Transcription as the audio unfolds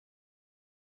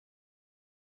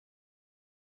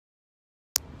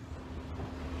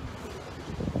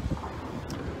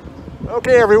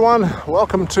Okay everyone,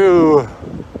 welcome to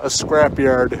a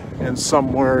scrapyard in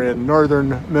somewhere in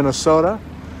northern Minnesota.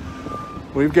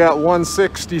 We've got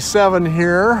 167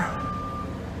 here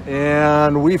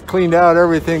and we've cleaned out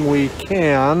everything we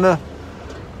can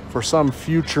for some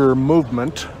future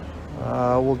movement.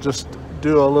 We'll just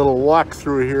do a little walk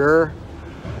through here,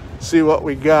 see what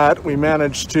we got. We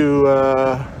managed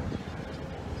to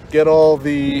get all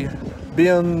the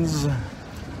bins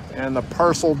and the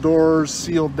parcel doors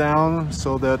sealed down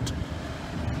so that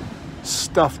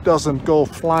stuff doesn't go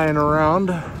flying around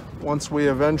once we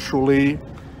eventually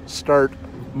start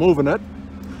moving it.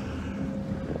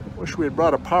 Wish we had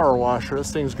brought a power washer.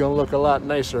 This thing's gonna look a lot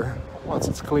nicer once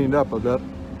it's cleaned up a bit.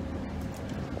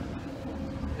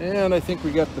 And I think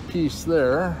we got the piece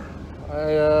there.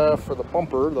 For the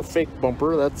bumper, the fake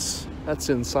bumper, that's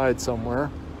inside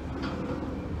somewhere.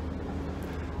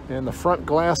 And the front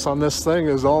glass on this thing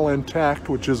is all intact,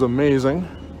 which is amazing.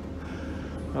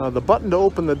 The button to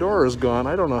open the door is gone.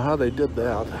 I don't know how they did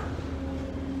that.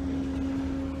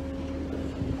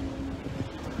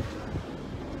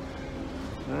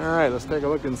 All right, let's take a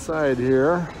look inside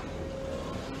here.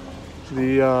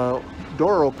 The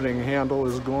door opening handle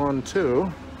is gone too.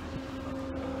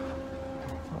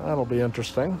 That'll be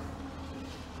interesting.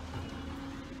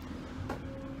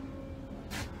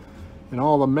 And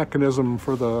all the mechanism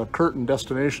for the curtain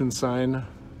destination sign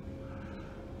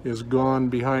is gone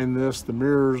behind this. The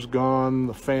mirror's gone,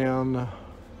 the fan.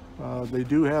 They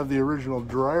do have the original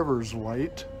driver's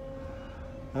light.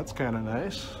 That's kind of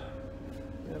nice.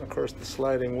 And of course the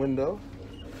sliding window.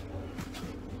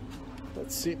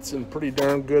 That seat's in pretty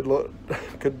darn good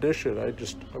condition.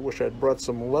 I wish I'd brought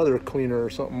some leather cleaner or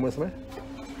something with me.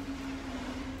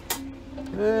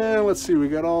 And let's see, we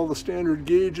got all the standard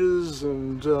gauges,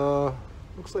 and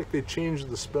looks like they changed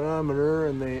the speedometer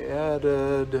and they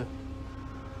added,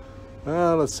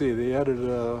 let's see, they added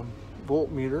a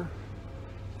voltmeter.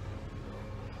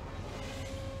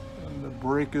 And the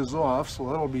brake is off, so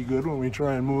that'll be good when we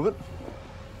try and move it.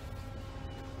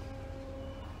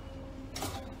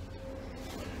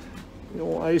 The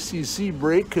old ICC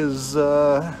brake is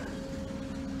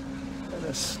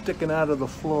sticking out of the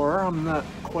floor. I'm not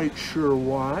quite sure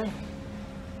why.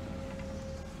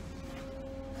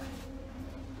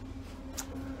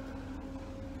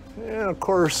 And of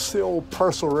course the old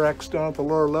parcel racks down at the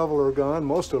lower level are gone.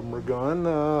 Most of them are gone.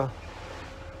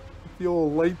 The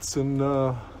old lights and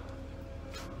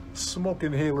smoke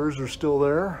inhalers are still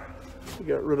there. We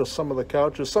got rid of some of the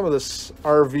couches. Some of this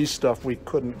RV stuff we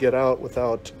couldn't get out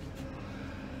without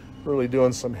really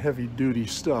doing some heavy duty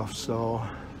stuff, so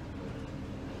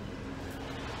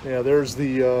yeah, there's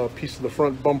the piece of the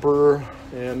front bumper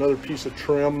and another piece of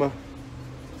trim.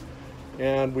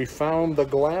 And we found the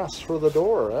glass for the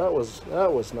door. That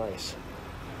was nice.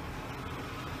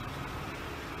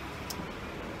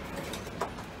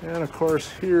 And of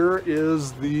course here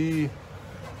is the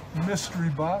mystery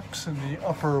box in the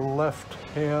upper left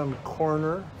hand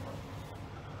corner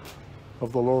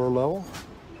of the lower level.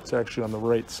 It's actually on the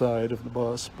right side of the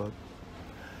bus,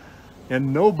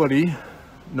 and nobody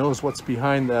knows what's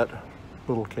behind that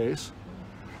little case.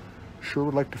 Sure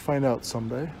would like to find out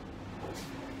someday.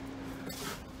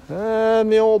 And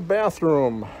the old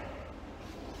bathroom.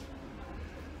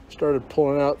 Started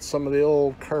pulling out some of the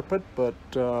old carpet, but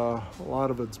a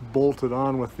lot of it's bolted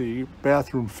on with the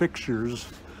bathroom fixtures.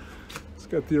 It's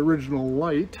got the original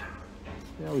light.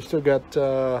 Yeah, we still got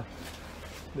the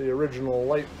original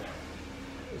light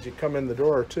as you come in the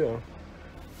door too.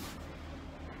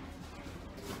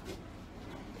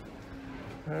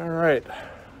 All right,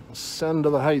 ascend to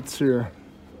the heights here.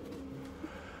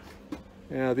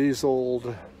 Yeah, these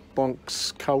old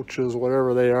bunks, couches,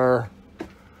 whatever they are,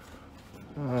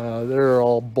 they're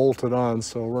all bolted on,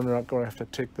 so we're not going to have to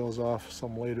take those off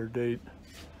some later date.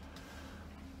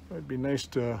 It'd be nice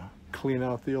to clean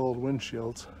out the old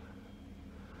windshields.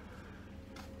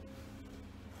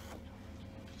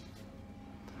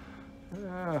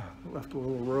 Left a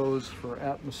little rose for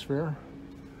atmosphere.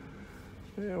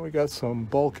 Yeah, we got some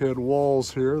bulkhead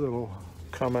walls here that'll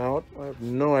come out. I have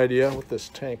no idea what this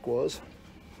tank was.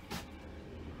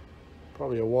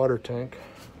 Probably a water tank.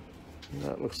 And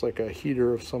that looks like a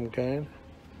heater of some kind.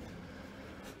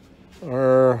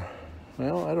 Or,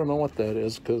 well, I don't know what that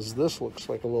is, because this looks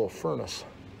like a little furnace.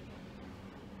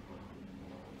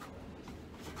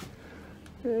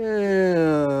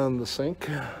 And the sink.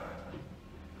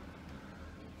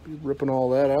 Be ripping all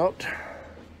that out.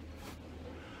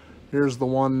 Here's the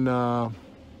one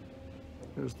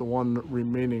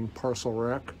remaining parcel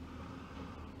rack.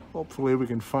 Hopefully we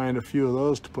can find a few of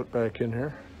those to put back in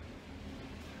here,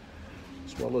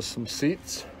 as well as some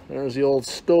seats. There's the old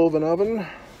stove and oven. I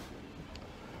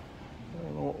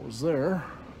don't know what was there.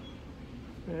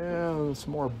 And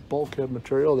some more bulkhead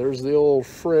material. There's the old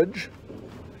fridge.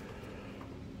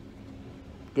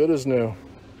 Good as new.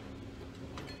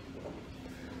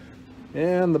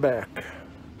 And the back.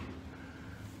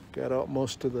 Got out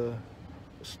most of the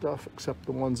stuff except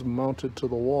the ones mounted to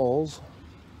the walls.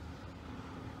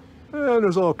 And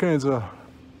there's all kinds of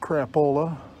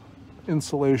crapola,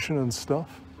 insulation and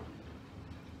stuff.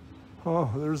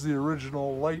 Oh, there's the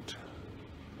original light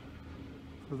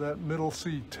for that middle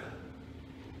seat.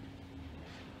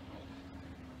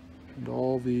 And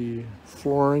all the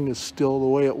flooring is still the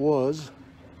way it was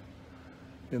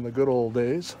in the good old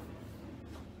days.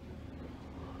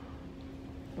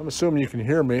 I'm assuming you can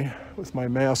hear me with my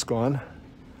mask on.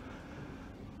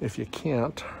 If you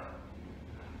can't,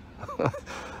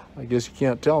 I guess you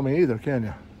can't tell me either,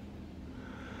 can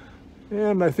you?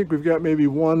 And I think we've got maybe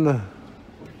one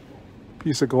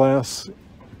piece of glass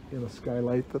in a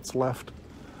skylight that's left.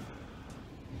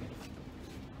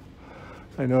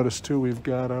 I noticed too we've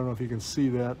got, I don't know if you can see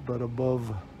that, but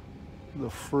above the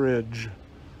fridge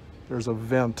there's a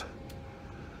vent.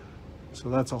 So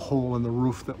that's a hole in the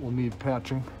roof that will need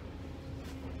patching.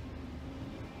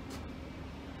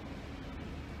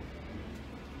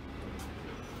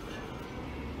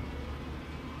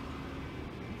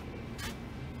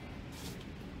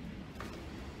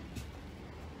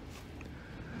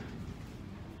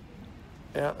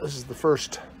 Yeah, this is the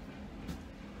first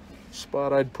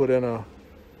spot I'd put in a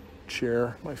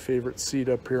chair, my favorite seat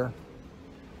up here.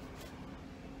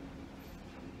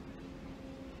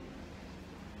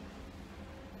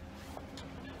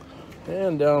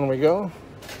 And down we go.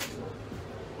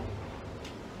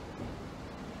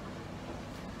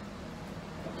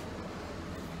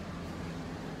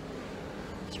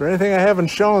 Is there anything I haven't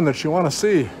shown that you want to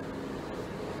see?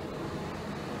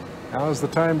 Now's the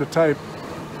time to type.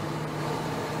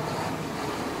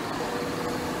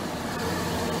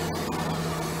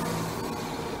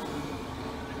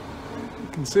 You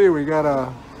can see we got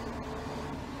a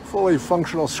fully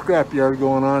functional scrapyard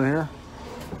going on here.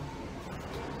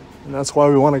 And that's why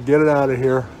we want to get it out of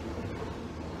here.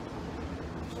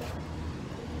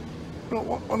 I don't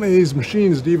want one of these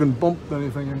machines to even bump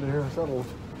anything into here.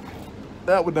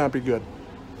 That would not be good.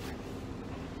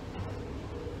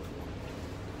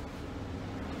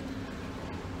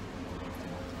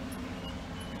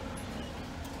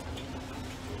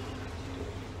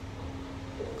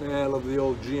 Yeah, I love the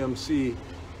old GMC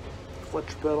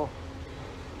clutch pedal.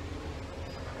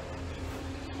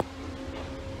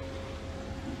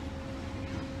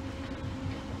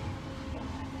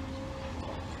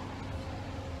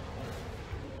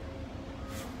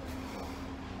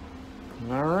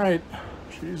 All right,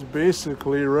 she's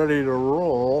basically ready to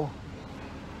roll.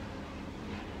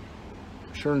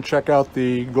 Be sure and check out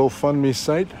the GoFundMe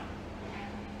site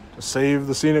to save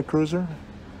the Scenicruiser.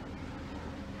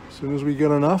 As soon as we get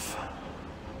enough,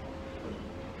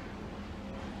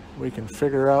 we can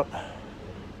figure out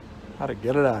how to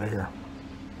get it out of here.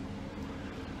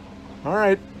 All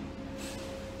right,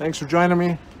 thanks for joining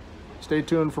me. Stay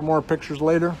tuned for more pictures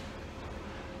later.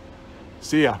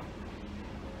 See ya.